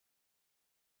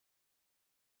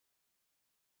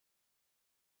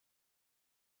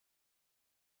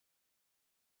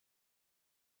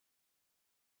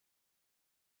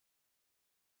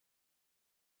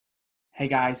Hey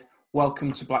guys,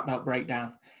 welcome to Black Belt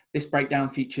Breakdown. This breakdown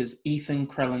features Ethan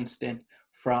Crelinsten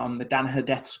from the Danaher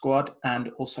Death Squad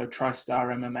and also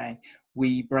Tristar MMA.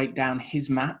 We break down his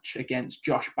match against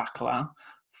Josh Bacallao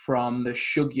from the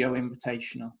Shugyo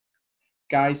Invitational.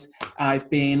 Guys, I've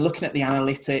been looking at the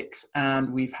analytics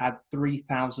and we've had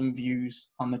 3,000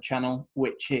 views on the channel,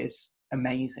 which is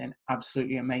amazing,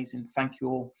 absolutely amazing. Thank you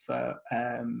all for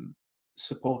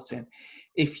supporting.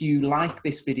 If you like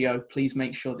this video, please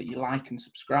make sure that you like and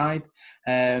subscribe.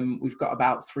 We've got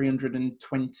about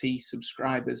 320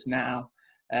 subscribers now,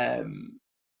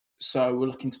 so we're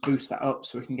looking to boost that up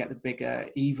so we can get the bigger,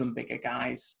 even bigger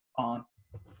guys on.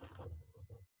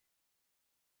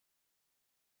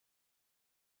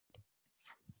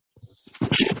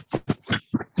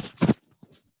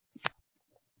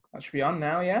 That should be on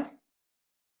now, yeah?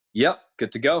 Yep,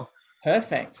 good to go.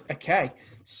 Perfect. Okay,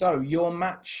 so your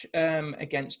match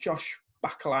against Josh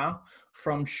Bacallao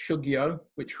from Shugyo,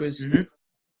 which was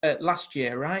last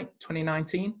year, right?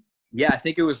 2019? Yeah, I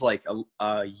think it was like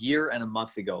a year and a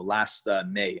month ago, last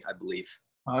May, I believe.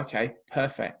 Okay,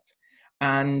 perfect.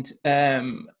 And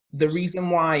the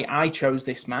reason why I chose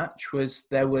this match was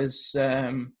there was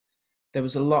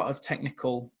a lot of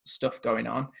technical stuff going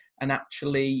on, and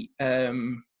actually,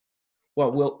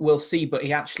 well, we'll see. But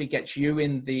he actually gets you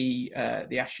in the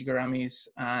Ashi Garamis,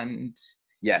 and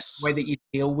yes, the way that you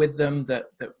deal with them that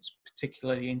was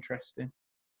particularly interesting.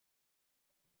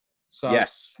 So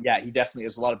yes, yeah, he definitely.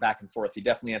 There's a lot of back and forth. He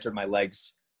definitely entered my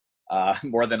legs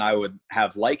more than I would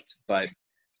have liked, but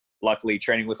luckily,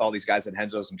 training with all these guys at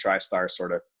Henzo's and Tristar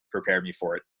sort of prepared me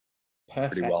for it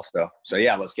pretty well. So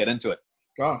yeah, let's get into it.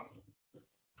 Go.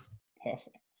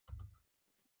 Perfect.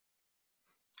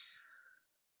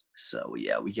 So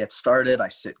yeah, we get started. I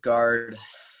sit guard.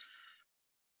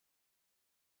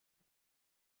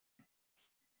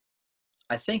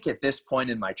 I think at this point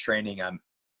in my training, I'm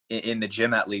in the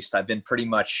gym at least, I've been pretty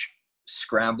much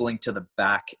scrambling to the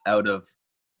back out of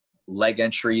leg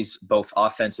entries, both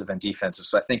offensive and defensive.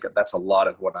 So I think that's a lot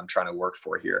of what I'm trying to work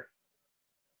for here.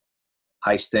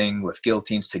 Heisting with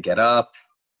guillotines to get up.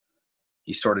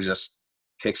 He sort of just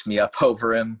picks me up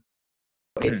over him.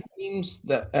 It seems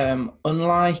that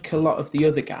unlike a lot of the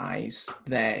other guys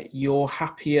there, you're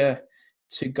happier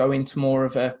to go into more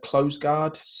of a closed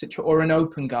guard or an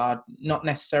open guard, not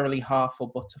necessarily half or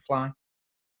butterfly.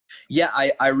 Yeah,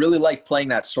 I really like playing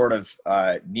that sort of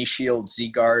knee shield,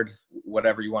 Z-guard,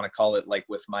 whatever you want to call it, like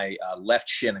with my left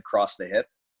shin across the hip,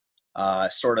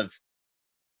 sort of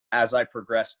as I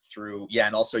progressed through. Yeah,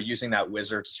 and also using that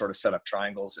whizzer to sort of set up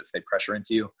triangles if they pressure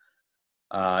into you.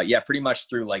 Yeah, pretty much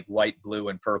through like white, blue,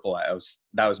 and purple.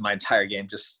 That was my entire game,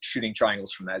 just shooting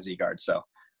triangles from that Z-guard. So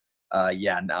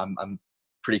yeah, I'm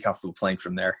pretty comfortable playing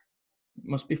from there.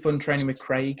 Must be fun training with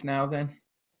Craig now then.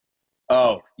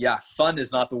 Oh, yeah. Fun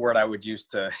is not the word I would use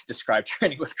to describe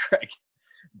training with Craig,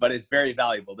 but it's very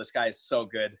valuable. This guy is so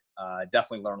good.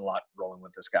 Definitely learn a lot rolling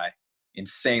with this guy.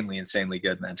 Insanely, insanely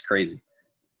good, man. It's crazy.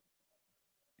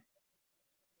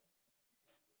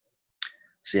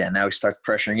 So, yeah, now he starts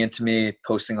pressuring into me,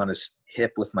 posting on his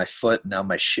hip with my foot, now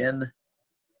my shin.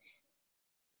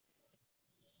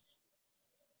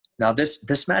 Now,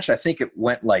 this match, I think it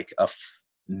went like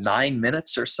 9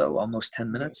 minutes or so, almost 10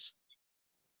 minutes.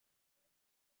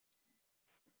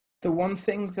 The one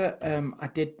thing that I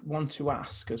did want to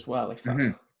ask as well, if that's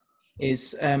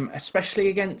is especially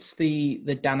against the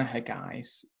Danaher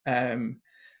guys,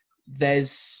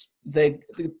 there's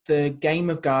the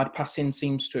game of guard passing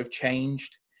seems to have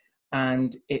changed,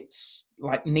 and it's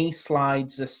like knee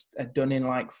slides are done in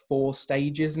like 4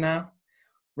 stages now,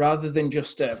 rather than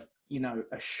just a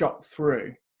shot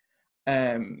through.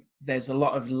 There's a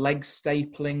lot of leg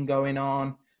stapling going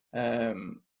on,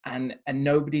 and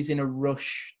nobody's in a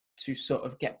rush to sort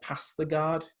of get past the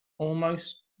guard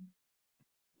almost.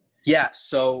 Yeah,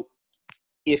 so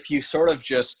if you sort of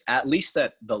just, at least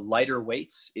at the lighter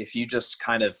weights, if you just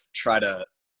kind of try to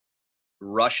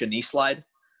rush a knee slide,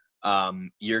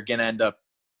 you're going to end up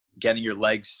getting your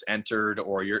legs entered,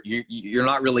 or you're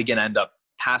not really going to end up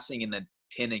passing and then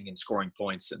pinning and scoring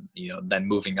points and, then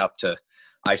moving up to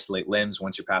isolate limbs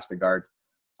once you're past the guard.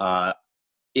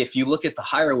 If you look at the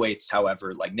higher weights,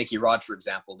 however, like Nicky Rod, for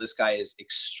example, this guy is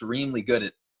extremely good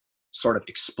at sort of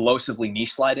explosively knee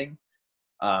sliding.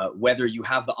 Whether you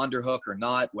have the underhook or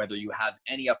not, whether you have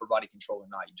any upper body control or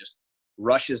not, he just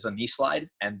rushes a knee slide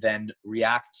and then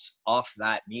reacts off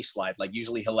that knee slide. Like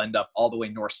usually he'll end up all the way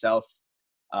north-south.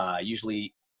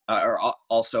 Or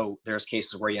also there's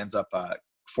cases where he ends up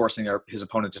forcing his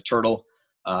opponent to turtle.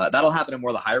 That'll happen in more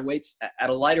of the higher weights. At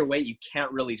a lighter weight, you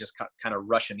can't really just kind of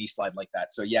rush a knee slide like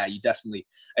that. So yeah, you definitely,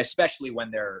 especially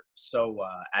when they're so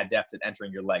adept at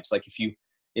entering your legs. Like if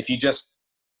you just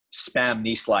spam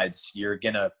knee slides, you're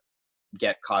gonna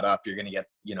get caught up. You're gonna get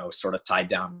sort of tied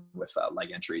down with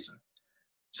leg entries. And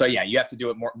so yeah, you have to do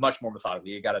it much more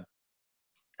methodically. You gotta,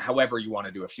 however you want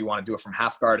to do it. If you want to do it from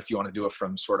half guard, if you want to do it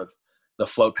from sort of the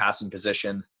float passing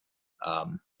position.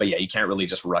 But yeah, you can't really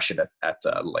just rush it at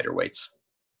lighter weights,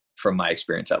 from my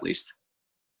experience at least.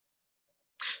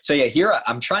 So yeah, here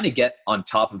I'm trying to get on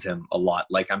top of him a lot.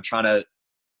 Like I'm trying to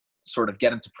sort of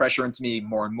get him to pressure into me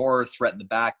more and more, threaten the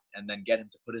back, and then get him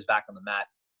to put his back on the mat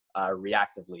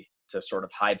reactively to sort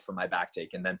of hide from my back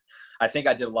take. And then I think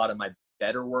I did a lot of my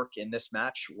better work in this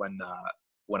match when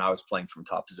I was playing from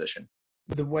top position.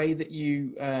 The way that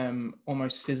you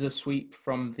almost scissor sweep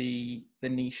from the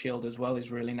knee shield as well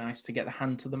is really nice to get the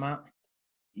hand to the mat.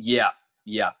 Yeah,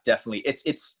 definitely.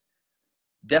 It's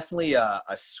definitely a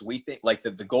sweeping, like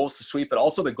the goal is to sweep, but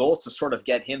also the goal is to sort of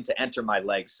get him to enter my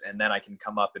legs, and then I can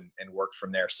come up and work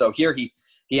from there. So here he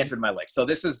entered my legs. So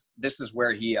this is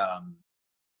where he,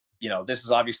 this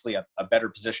is obviously a better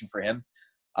position for him.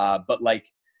 But like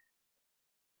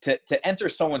to enter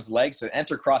someone's legs, to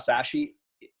enter cross Ashi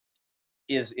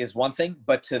is one thing,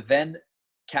 but to then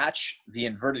catch the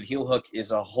inverted heel hook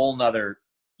is a whole nother,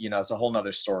 it's a whole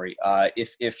nother story.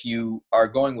 If you are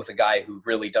going with a guy who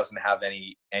really doesn't have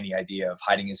any idea of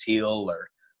hiding his heel or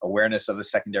awareness of the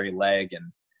secondary leg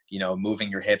and, moving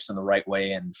your hips in the right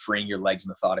way and freeing your legs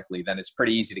methodically, then it's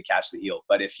pretty easy to catch the heel.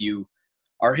 But if you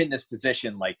are in this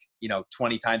position, like,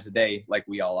 20 times a day, like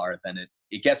we all are, then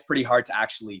it gets pretty hard to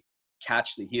actually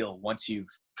catch the heel once you've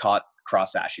caught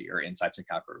cross Ashi or inside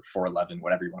Sankaku or 411,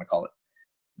 whatever you want to call it.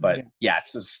 But yeah,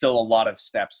 it's still a lot of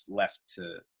steps left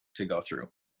to go through.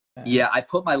 Yeah, I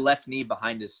put my left knee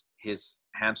behind his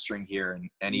hamstring here,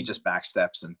 and he just back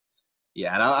steps, and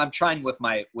yeah, and I'm trying with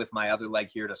my other leg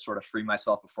here to sort of free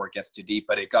myself before it gets too deep,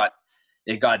 but it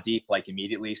got deep like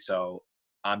immediately, so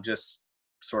I'm just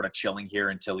sort of chilling here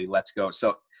until he lets go.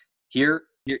 So here's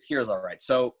all right.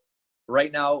 So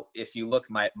right now, if you look,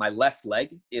 my left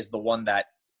leg is the one that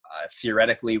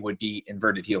theoretically would be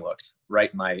inverted heel hooked,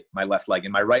 right? My left leg,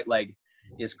 and my right leg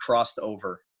is crossed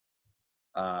over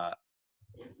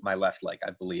my left leg,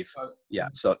 I believe. Yeah.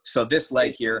 So this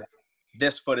leg here,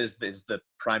 this foot is the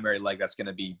primary leg that's going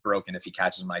to be broken if he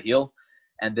catches my heel,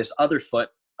 and this other foot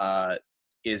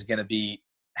is going to be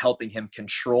helping him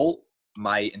control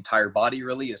my entire body.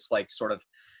 Really, it's like sort of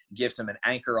gives him an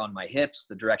anchor on my hips,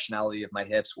 the directionality of my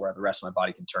hips, where the rest of my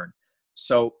body can turn.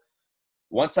 So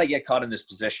once I get caught in this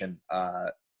position,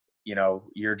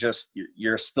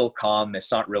 you're still calm.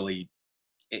 It's not really,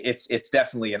 it's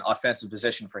definitely an offensive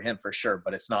position for him for sure,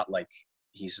 but it's not like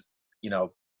he's,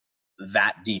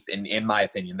 that deep in my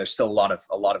opinion. There's still a lot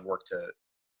of work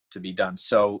to be done.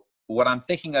 So what I'm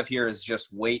thinking of here is just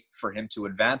wait for him to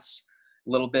advance a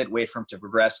little bit, wait for him to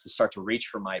progress, to start to reach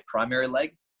for my primary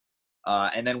leg.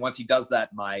 And then once he does that,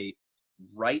 my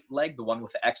right leg, the one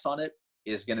with the X on it,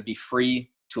 is going to be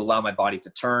free to allow my body to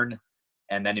turn,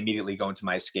 and then immediately go into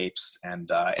my escapes. And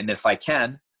if I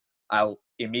can, I'll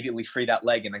immediately free that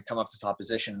leg and then come up to top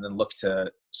position and then look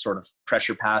to sort of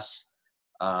pressure pass.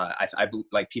 I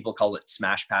like people call it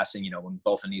smash passing, when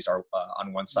both the knees are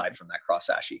on one side from that cross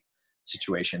Ashi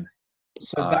situation.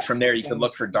 So from there, you could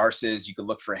look for darces, you could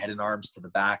look for head and arms to the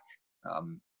back.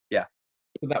 Yeah.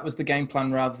 So that was the game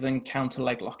plan rather than counter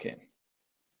leg locking?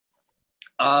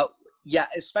 Yeah,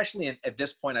 especially at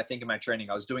this point, I think in my training,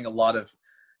 I was doing a lot of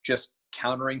just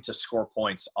countering to score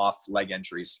points off leg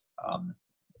entries.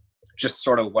 Just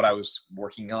sort of what I was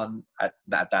working on at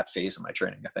that phase of my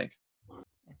training, I think.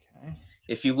 Okay.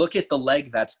 If you look at the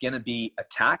leg that's going to be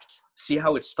attacked, see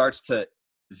how it starts to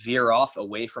veer off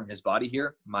away from his body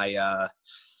here? I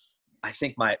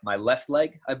think my left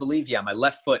leg, I believe. Yeah, my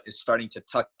left foot is starting to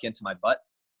tuck into my butt,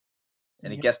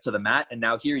 and it gets to the mat. And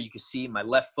now here you can see my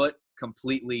left foot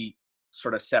completely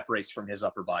sort of separates from his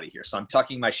upper body here. So I'm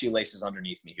tucking my shoelaces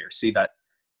underneath me here. See that,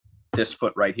 this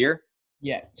foot right here?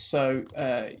 Yeah. So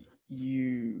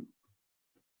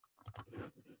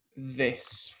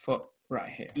this foot right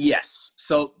here. Yes.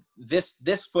 So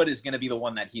this foot is going to be the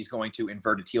one that he's going to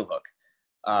inverted heel hook.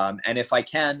 And if I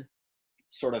can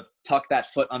sort of tuck that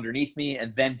foot underneath me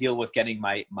and then deal with getting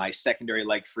my secondary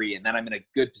leg free, and then I'm in a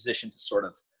good position to sort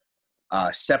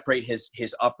of separate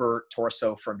his upper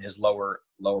torso from his lower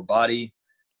body,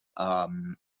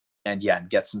 and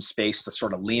get some space to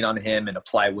sort of lean on him and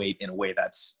apply weight in a way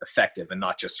that's effective and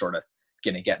not just sort of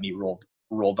going to get me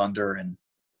rolled under and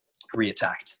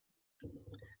reattacked.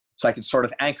 So I can sort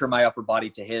of anchor my upper body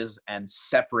to his and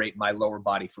separate my lower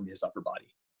body from his upper body.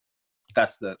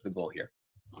 That's the goal here.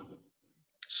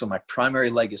 So my primary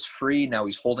leg is free. Now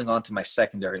he's holding on to my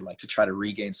secondary leg to try to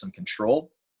regain some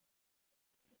control.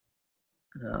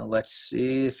 Let's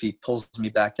see if he pulls me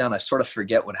back down. I sort of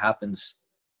forget what happens.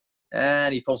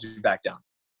 And he pulls me back down.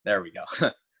 There we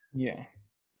go. Yeah.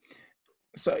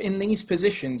 So in these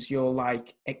positions, you're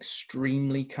like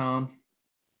extremely calm.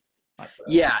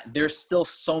 Yeah, there's still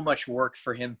so much work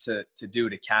for him to do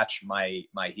to catch my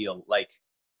heel. Like,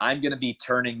 I'm going to be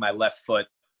turning my left foot.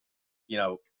 You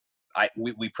know,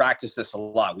 we practice this a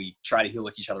lot. We try to heel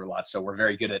hook each other a lot. So we're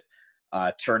very good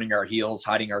at turning our heels,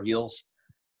 hiding our heels.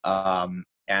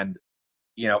 And,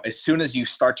 you know, as soon as you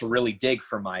start to really dig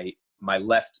for my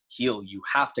left heel, you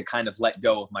have to kind of let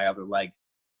go of my other leg.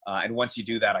 And once you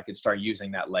do that, I can start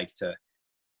using that leg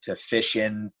to fish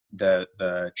in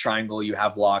the triangle you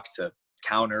have locked, to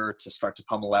counter, to start to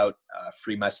pummel out,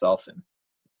 free myself. And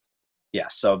yeah,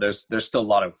 so there's still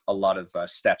a lot of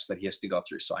steps that he has to go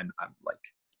through. So I'm like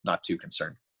not too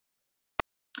concerned.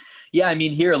 Yeah, I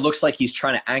mean, here it looks like he's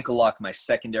trying to ankle lock my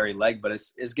secondary leg, but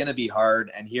it's going to be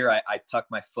hard. And here I tuck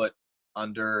my foot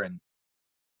under, and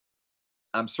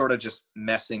I'm sort of just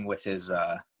messing with his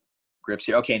grips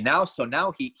here. Okay, now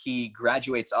he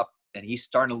graduates up, and he's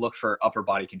starting to look for upper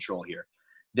body control here.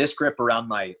 This grip around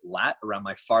my lat, around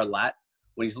my far lat,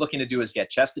 what he's looking to do is get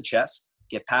chest to chest,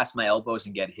 get past my elbows,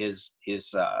 and get his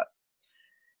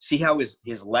see how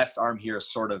his left arm here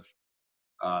is sort of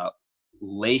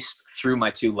laced through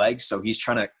my two legs. So he's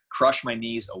trying to crush my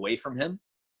knees away from him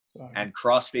and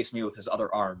cross face me with his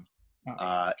other arm.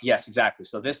 Yes, exactly.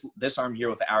 So this arm here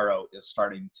with the arrow is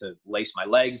starting to lace my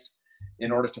legs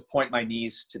in order to point my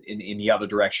knees in the other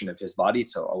direction of his body,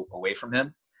 so away from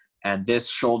him. And this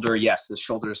shoulder, this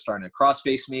shoulder is starting to cross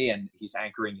face me, and he's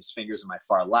anchoring his fingers in my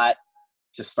far lat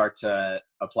to start to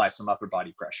apply some upper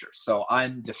body pressure. So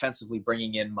I'm defensively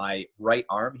bringing in my right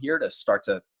arm here to start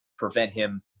to prevent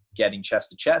him getting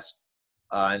chest to chest,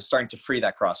 and starting to free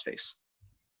that cross face.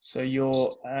 So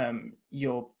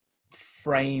your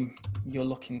frame, you're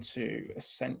looking to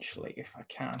essentially, if I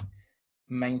can,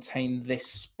 maintain this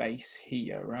space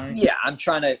here, right? Yeah, I'm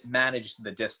trying to manage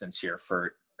the distance here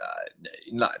for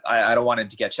I don't want him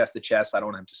to get chest to chest. I don't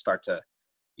want him to start to,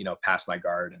 pass my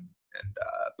guard and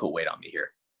put weight on me here.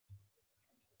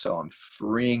 So I'm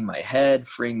freeing my head,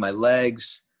 freeing my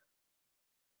legs.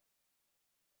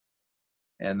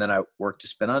 And then I work to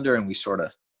spin under, and we sort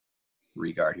of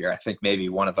regard here. I think maybe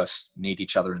one of us need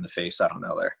each other in the face. I don't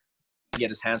know there. Get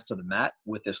his hands to the mat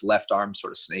with this left arm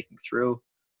sort of snaking through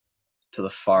to the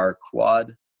far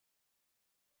quad.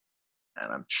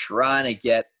 And I'm trying to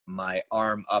get my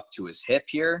arm up to his hip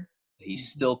here.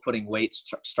 He's still putting weight,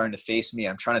 starting to face me.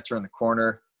 I'm trying to turn the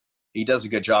corner. He does a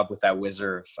good job with that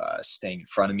whizzer of staying in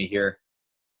front of me here.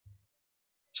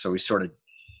 So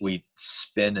we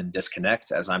spin and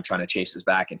disconnect as I'm trying to chase his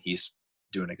back, and he's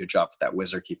doing a good job with that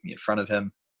whizzer, keeping me in front of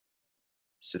him.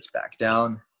 Sits back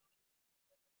down.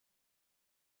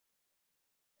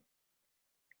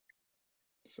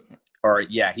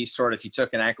 He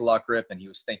took an ankle lock grip, and he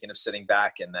was thinking of sitting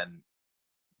back, and then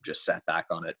just sat back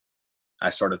on it. I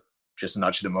sort of just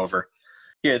nudged him over.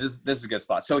 Here, this is a good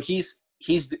spot. So he's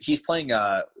playing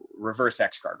a reverse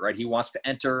X guard, right? He wants to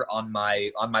enter on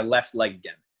my left leg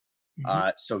again. Mm-hmm.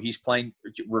 So he's playing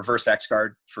reverse X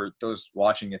guard. For those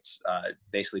watching, it's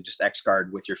basically just X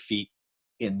guard with your feet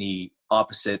in the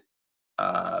opposite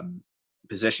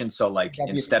position. So like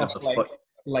instead of the foot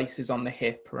laces on the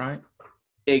hip, right?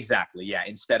 Exactly. Yeah.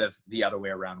 Instead of the other way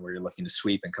around where you're looking to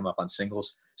sweep and come up on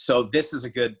singles. So this is a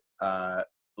good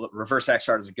reverse X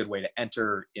guard is a good way to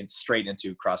enter straight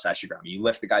into cross Ashi Garami. You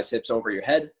lift the guy's hips over your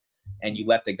head, and you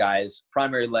let the guy's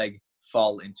primary leg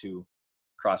fall into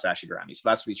cross Ashi Garami. So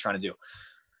that's what he's trying to do.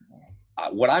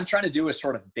 What I'm trying to do is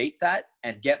sort of bait that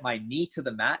and get my knee to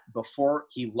the mat before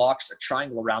he locks a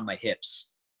triangle around my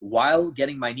hips. While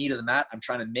getting my knee to the mat, I'm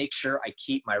trying to make sure I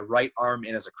keep my right arm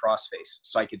in as a crossface,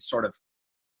 so I could sort of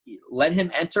let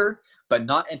him enter, but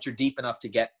not enter deep enough to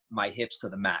get my hips to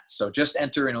the mat. So just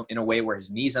enter in a way where his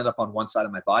knees end up on one side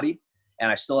of my body,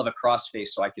 and I still have a cross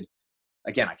face, so I could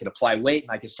apply weight,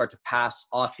 and I could start to pass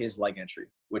off his leg entry,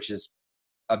 which is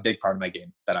a big part of my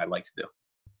game that I like to do.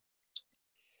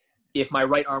 If my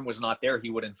right arm was not there,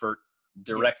 he would invert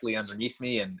directly underneath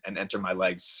me and enter my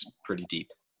legs pretty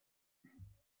deep.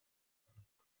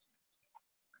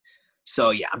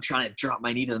 So yeah, I'm trying to drop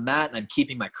my knee to the mat, and I'm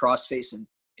keeping my cross face in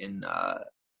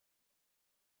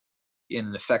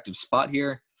an effective spot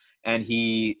here. And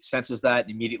he senses that and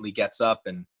immediately gets up.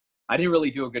 And I didn't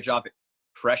really do a good job at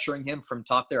pressuring him from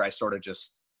top there. I sort of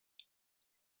just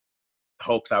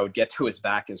hoped I would get to his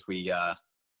back as we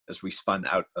spun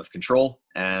out of control,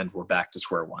 and we're back to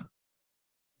square one.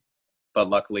 but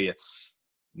luckily it's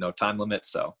no time limit,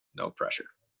 so no pressure.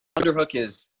 Underhook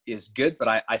is good, but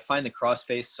I find the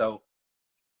crossface, so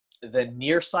the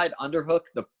near side underhook,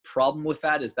 the problem with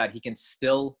that is that he can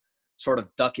still sort of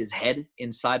duck his head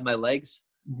inside my legs.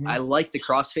 Mm-hmm. I like the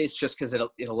crossface just because it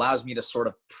allows me to sort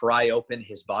of pry open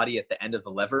his body at the end of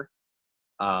the lever.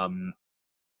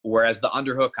 Whereas the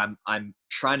underhook, I'm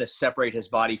trying to separate his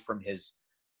body from his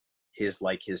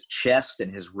chest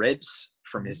and his ribs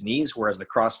from his knees. Whereas the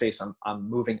crossface, I'm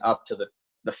moving up to the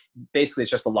basically it's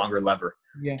just a longer lever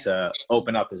to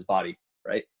open up his body,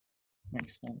 right?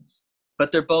 Makes sense.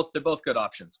 But they're both good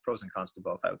options, pros and cons to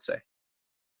both, I would say.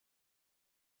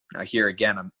 Now here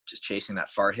again, I'm just chasing that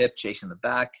far hip, chasing the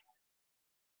back.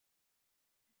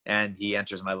 And he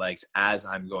enters my legs as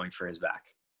I'm going for his back.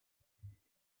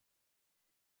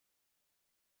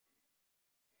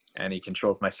 And he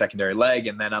controls my secondary leg.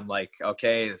 And then I'm like,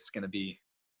 okay, it's going to be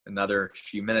another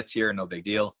few minutes here. No big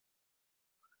deal.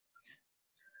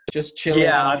 Just chill.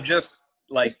 Yeah, I'm just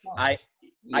like, I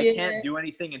can't do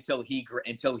anything until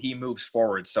he moves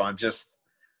forward. So I'm just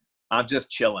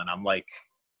chilling. I'm like,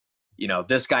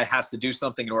 this guy has to do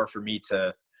something in order for me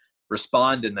to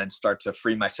respond and then start to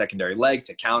free my secondary leg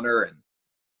to counter. And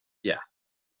yeah.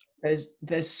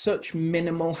 There's such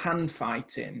minimal hand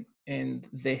fighting in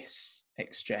this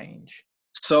exchange.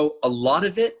 So a lot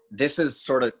of it, this is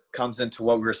sort of comes into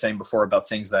what we were saying before about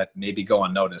things that maybe go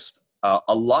unnoticed.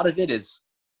 A lot of it is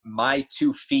my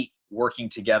 2 feet working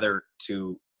together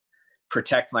to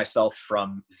protect myself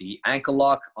from the ankle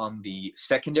lock on the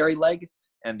secondary leg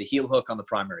and the heel hook on the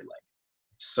primary leg.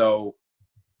 So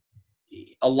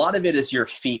a lot of it is your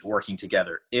feet working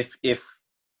together. If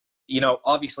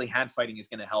obviously hand fighting is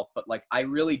going to help, but like, I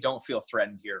really don't feel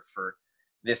threatened here for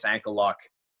this ankle lock.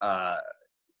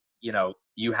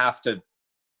 You have to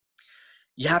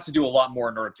do a lot more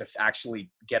in order to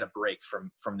actually get a break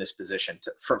from this position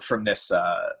to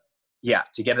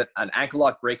get an ankle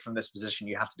lock break from this position.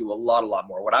 You have to do a lot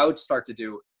more. What I would start to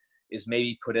do is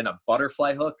maybe put in a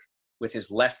butterfly hook with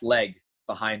his left leg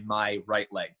behind my right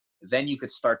leg. Then you could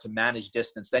start to manage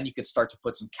distance. Then you could start to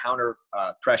put some counter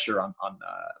pressure on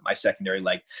my secondary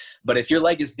leg. But if your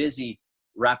leg is busy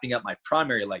wrapping up my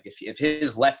primary leg, if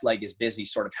his left leg is busy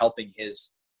sort of helping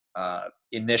his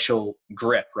initial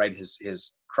grip, right,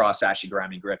 his cross Ashi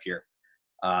Garami grip here,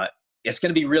 it's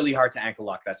going to be really hard to ankle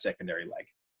lock that secondary leg.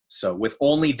 So with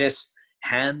only this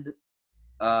hand,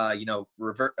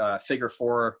 figure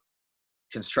 4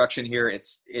 construction here,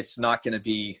 it's not going to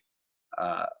be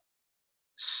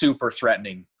super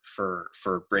threatening for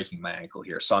breaking my ankle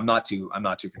here. So I'm not too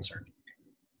concerned.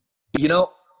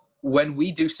 When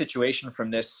we do situation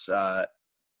from this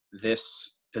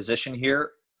position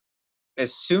here,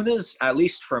 as soon as, at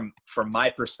least from my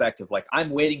perspective, like, I'm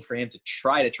waiting for him to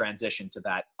try to transition to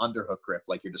that underhook grip,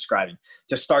 like you're describing,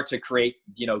 to start to create,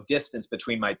 distance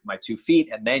between my 2 feet.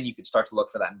 And then you can start to look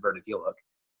for that inverted heel hook.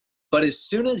 But as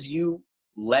soon as you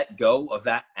let go of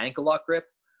that ankle lock grip,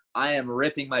 I am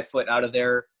ripping my foot out of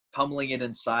there, pummeling it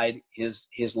inside his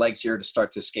legs here to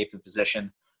start to escape the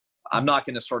position. I'm not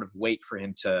going to sort of wait for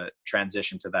him to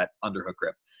transition to that underhook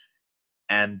grip.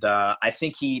 And I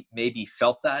think he maybe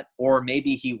felt that, or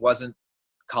maybe he wasn't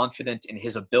confident in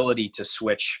his ability to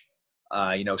switch,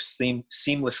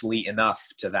 seamlessly enough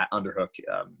to that underhook.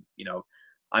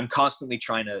 I'm constantly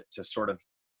trying to sort of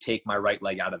take my right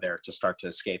leg out of there to start to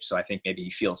escape. So I think maybe he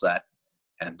feels that,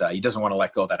 and he doesn't want to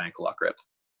let go of that ankle lock grip.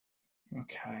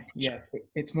 Okay. Yeah.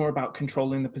 It's more about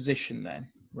controlling the position then,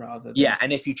 rather than... Yeah.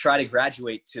 And if you try to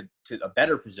graduate to a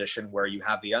better position where you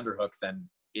have the underhook, then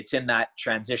it's in that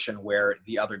transition where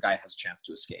the other guy has a chance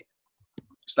to escape.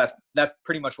 So that's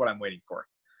pretty much what I'm waiting for.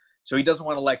 So he doesn't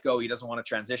want to let go. He doesn't want to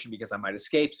transition because I might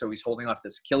escape. So he's holding on to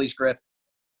this Achilles grip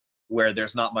where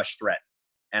there's not much threat.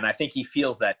 And I think he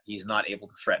feels that he's not able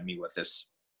to threaten me with this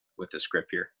grip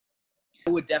here. I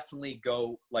would definitely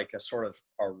go like a sort of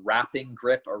a wrapping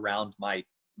grip around my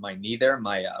knee there,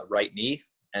 my right knee,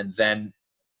 and then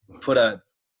put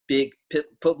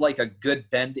like a good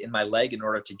bend in my leg in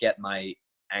order to get my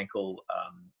ankle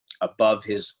above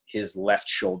his left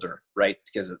shoulder, right?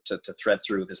 Because to thread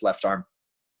through this left arm.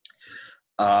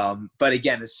 But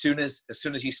again, as soon as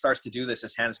he starts to do this,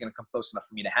 his hand is going to come close enough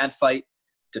for me to hand fight,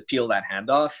 to peel that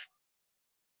hand off,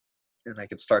 and I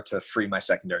could start to free my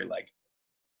secondary leg.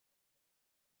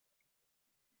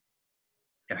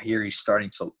 Now here he's starting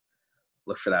to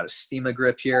look for that Estima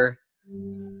grip here.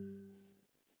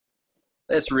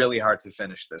 It's really hard to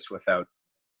finish this without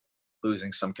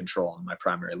losing some control on my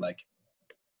primary leg.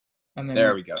 And then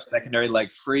there we go. Secondary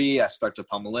leg free. I start to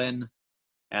pummel in,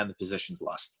 and the position's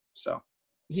lost. So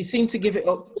he seemed to give it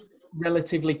up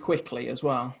relatively quickly as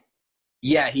well.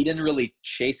 Yeah, he didn't really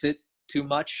chase it too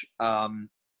much.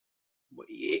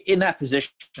 In that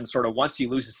position, sort of once you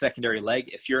lose a secondary leg,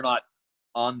 if you're not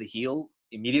on the heel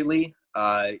immediately,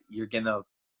 you're going to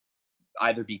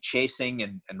either be chasing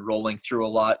and rolling through a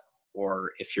lot,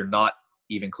 or if you're not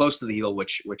even close to the heel,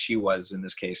 which he was in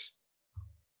this case,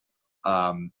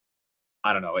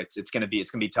 I don't know. It's going to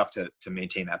be tough to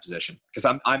maintain that position,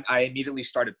 because I immediately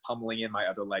started pummeling in my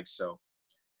other leg. So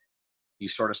you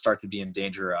sort of start to be in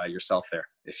danger yourself there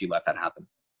if you let that happen.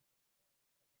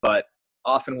 But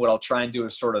often what I'll try and do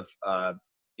is sort of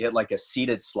get like a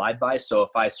seated slide by. So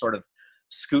if I sort of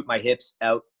scoot my hips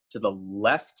out to the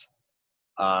left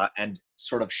and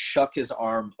sort of shuck his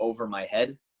arm over my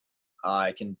head,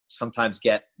 I can sometimes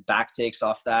get back takes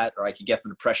off that, or I can get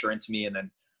them to pressure into me and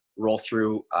then roll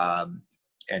through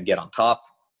and get on top.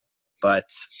 But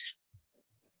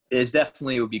it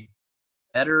definitely would be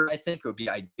better, I think. It would be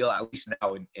ideal, at least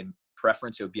now in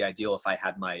preference, it would be ideal if I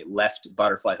had my left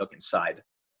butterfly hook inside.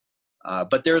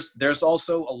 But there's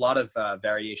also a lot of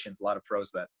variations, a lot of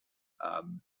pros that a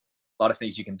lot of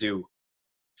things you can do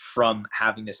from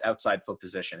having this outside foot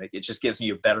position. It just gives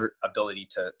you a better ability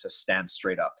to stand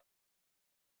straight up.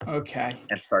 Okay.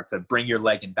 And start to bring your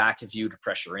leg in back of you to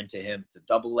pressure into him, to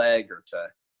double leg, or to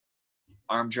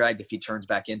arm drag if he turns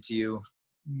back into you.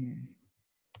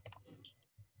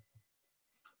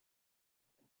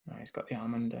 Oh, he's got the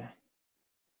arm under.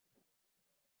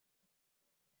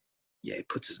 Yeah, he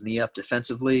puts his knee up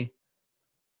defensively.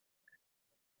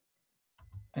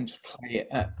 And just play it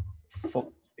at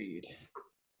full speed.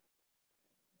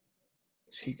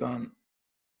 So he gone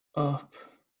up.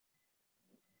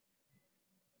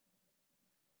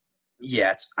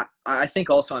 Yeah, I think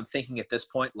also I'm thinking at this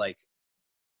point, like,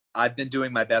 I've been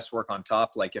doing my best work on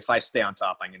top. Like, if I stay on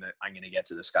top, I'm gonna get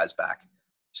to this guy's back.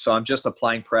 So I'm just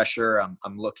applying pressure. I'm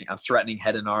threatening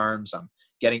head and arms. I'm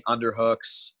getting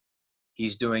underhooks.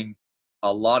 He's doing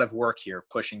a lot of work here,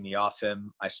 pushing me off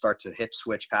him. I start to hip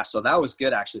switch pass. So that was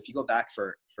good, actually. If you go back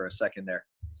for a second there.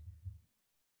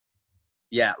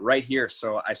 Yeah, right here.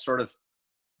 So I sort of,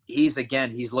 he's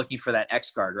looking for that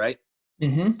X guard, right?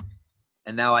 Mm-hmm.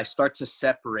 And now I start to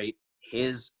separate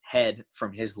his head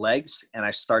from his legs, and I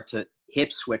start to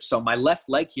hip switch. So my left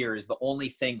leg here is the only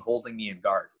thing holding me in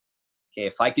guard. Okay,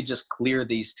 if I could just clear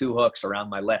these two hooks around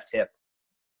my left hip,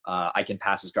 I can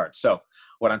pass his guard. So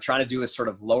what I'm trying to do is sort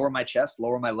of lower my chest,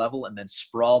 lower my level, and then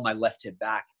sprawl my left hip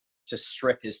back to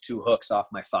strip his two hooks off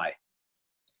my thigh.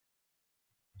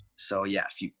 So yeah,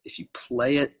 if you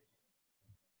play it,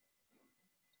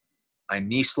 I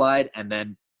knee slide and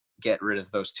then get rid of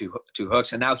those two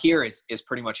hooks. And now here is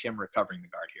pretty much him recovering the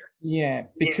guard here. Yeah,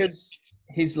 because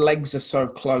his legs are so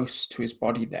close to his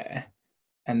body there.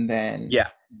 And then... Yeah,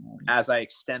 as I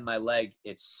extend my leg,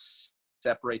 it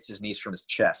separates his knees from his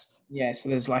chest. Yeah, so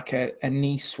there's like a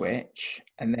knee switch,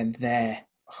 and then there.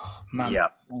 Oh, man, yeah.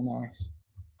 That's so nice.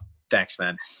 Thanks,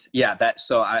 man. Yeah,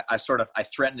 so I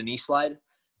threaten a knee slide,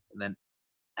 and then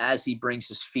as he brings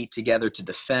his feet together to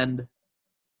defend,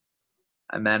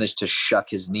 I manage to shuck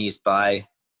his knees by,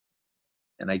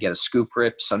 and I get a scoop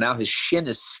grip. So now his shin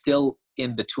is still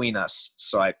in between us.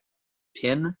 So I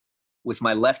pin with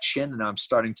my left shin, and now I'm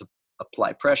starting to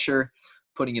apply pressure,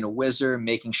 putting in a whizzer,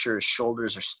 making sure his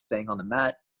shoulders are staying on the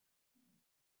mat.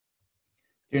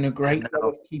 Doing a great job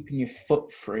of keeping your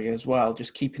foot free as well,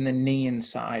 just keeping the knee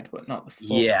inside, but not the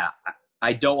foot. Yeah,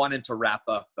 I don't want him to wrap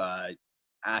up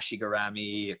Ashi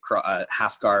Garami,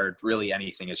 half guard, really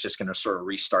anything. It's just going to sort of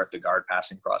restart the guard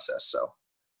passing process. So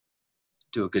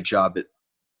do a good job at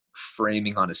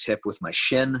framing on his hip with my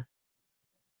shin.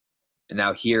 And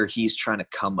now here he's trying to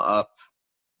come up.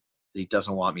 He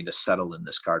doesn't want me to settle in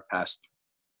this guard pass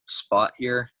spot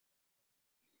here.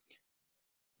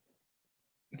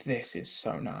 This is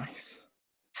so nice.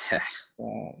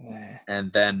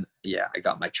 And then, yeah, I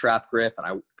got my trap grip,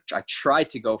 and I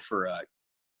tried to go for a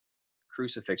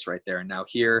crucifix right there. And now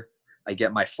here I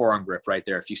get my forearm grip right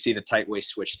there. If you see the tight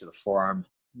waist switch to the forearm.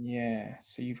 Yeah.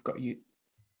 So you've got let's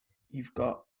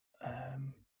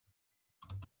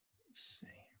see.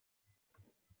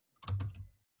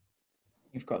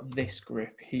 You've got this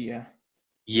grip here.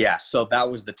 Yeah. So that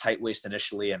was the tight waist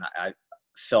initially, and I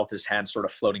felt his hand sort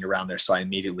of floating around there. So I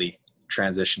immediately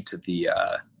transitioned to the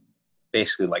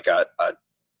basically like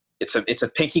it's a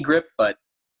pinky grip, but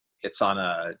it's on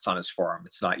his forearm.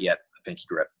 It's not yet a pinky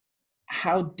grip.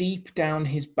 How deep down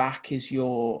his back is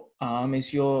your arm?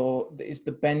 Is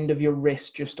the bend of your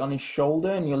wrist just on his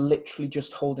shoulder, and you're literally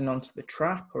just holding onto the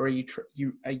trap, or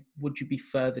would you be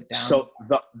further down? So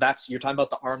you're talking about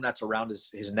the arm that's around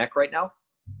his neck right now?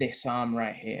 This arm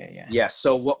right here, yeah. Yeah.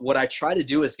 So what I try to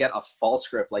do is get a false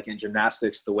grip, like in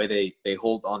gymnastics, the way they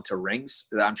hold onto rings.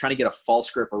 I'm trying to get a false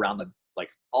grip around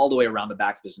like all the way around the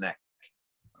back of his neck.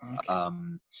 Okay.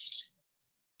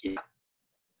 Yeah.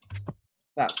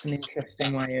 That's an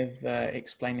interesting way of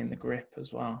explaining the grip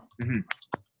as well. Mm-hmm.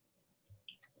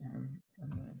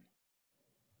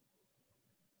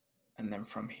 And then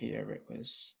from here it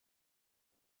was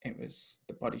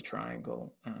the body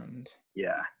triangle and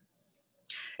yeah.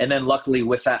 And then luckily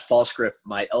with that false grip,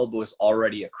 my elbow is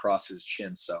already across his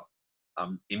chin, so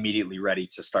I'm immediately ready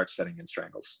to start setting in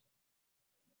strangles.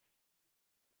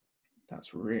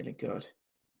 That's really good.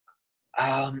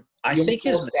 I think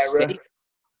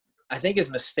his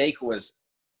mistake was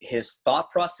his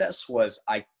thought process was,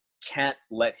 I can't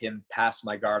let him pass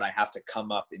my guard. I have to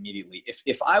come up immediately.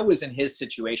 If I was in his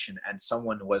situation and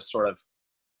someone was sort of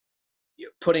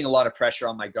putting a lot of pressure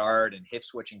on my guard and hip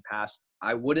switching past,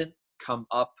 I wouldn't come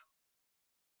up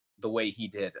the way he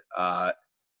did.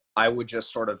 I would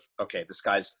just sort of, okay, this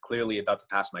guy's clearly about to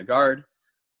pass my guard.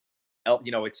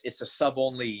 You know, it's a sub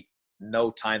only,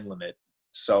 no time limit.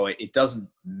 So it doesn't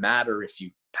matter if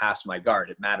you pass my guard.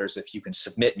 It matters if you can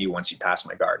submit me once you pass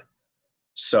my guard.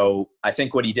 So I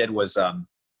think what he did was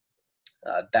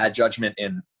bad judgment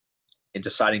in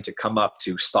deciding to come up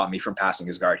to stop me from passing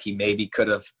his guard. He maybe could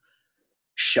have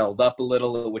shelled up a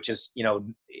little, which is, you know,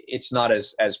 it's not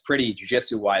as pretty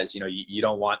jiu-jitsu wise. You know, you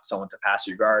don't want someone to pass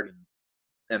your guard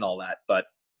and all that. But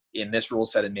in this rule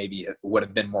set, maybe it would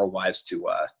have been more wise to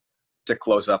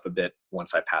close up a bit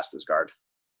once I passed his guard.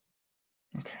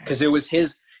 Okay. Because it was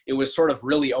sort of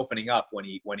really opening up when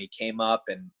he came up,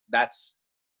 and that's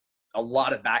a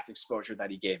lot of back exposure that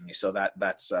he gave me. So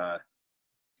that's a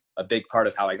big part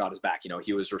of how I got his back. You know,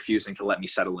 he was refusing to let me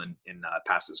settle in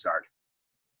past his guard.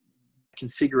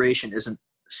 Configuration isn't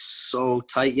so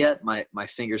tight yet. My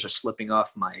fingers are slipping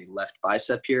off my left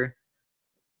bicep here.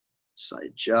 So I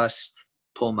just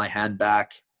pull my hand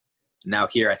back. Now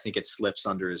here, I think it slips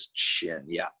under his chin.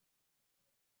 Yeah.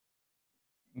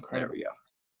 Incredible. There we go.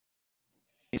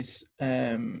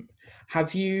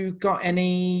 Have you got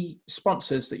any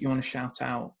sponsors that you want to shout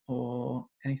out or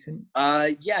anything?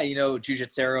 Yeah, you know,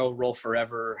 Jiu-Jitsu, Roll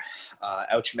Forever,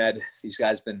 Ouchmed. These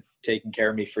guys been taking care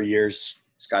of me for years.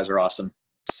 These guys are awesome.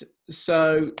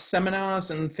 So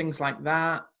seminars and things like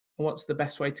that, what's the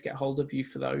best way to get hold of you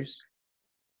for those?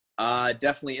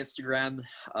 Definitely Instagram.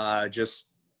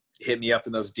 Just hit me up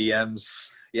in those DMs.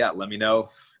 Yeah, let me know.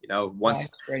 You know,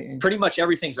 once pretty much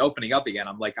everything's opening up again,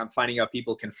 I'm finding out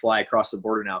people can fly across the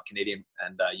border now, Canadian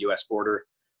and US border.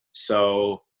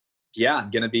 So yeah,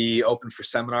 I'm going to be open for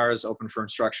seminars, open for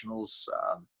instructionals.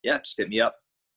 Yeah, just hit me up.